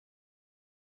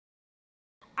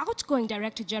Outgoing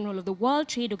Director General of the World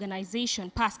Trade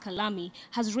Organization, Pascal Lamy,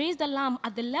 has raised alarm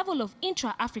at the level of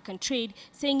intra-African trade,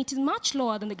 saying it is much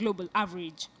lower than the global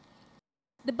average.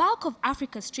 The bulk of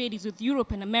Africa's trade is with Europe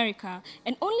and America,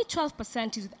 and only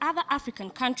 12% is with other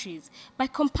African countries. By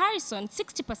comparison,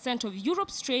 60% of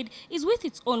Europe's trade is with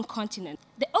its own continent.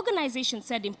 The organization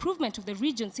said improvement of the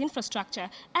region's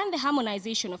infrastructure and the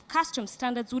harmonization of customs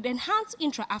standards would enhance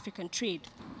intra-African trade.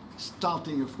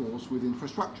 Starting, of course, with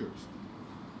infrastructures,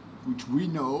 which we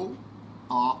know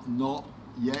are not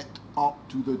yet up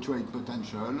to the trade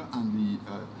potential and the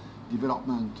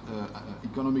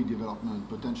economic development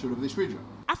potential of this region.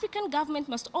 African government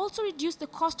must also reduce the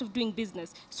cost of doing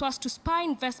business so as to spur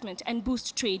investment and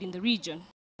boost trade in the region.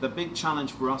 The big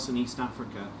challenge for us in East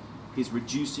Africa is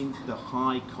reducing the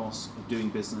high costs of doing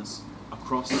business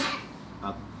across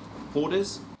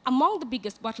borders. Among the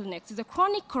biggest bottlenecks is a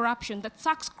chronic corruption that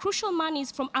sucks crucial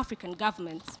monies from African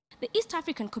governments. The East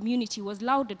African community was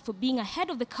lauded for being ahead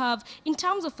of the curve in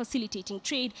terms of facilitating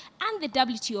trade, and the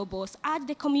WTO boss urged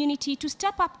the community to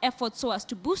step up efforts so as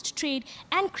to boost trade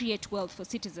and create wealth for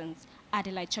citizens.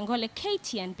 Adelaide Changole,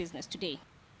 KTN Business Today.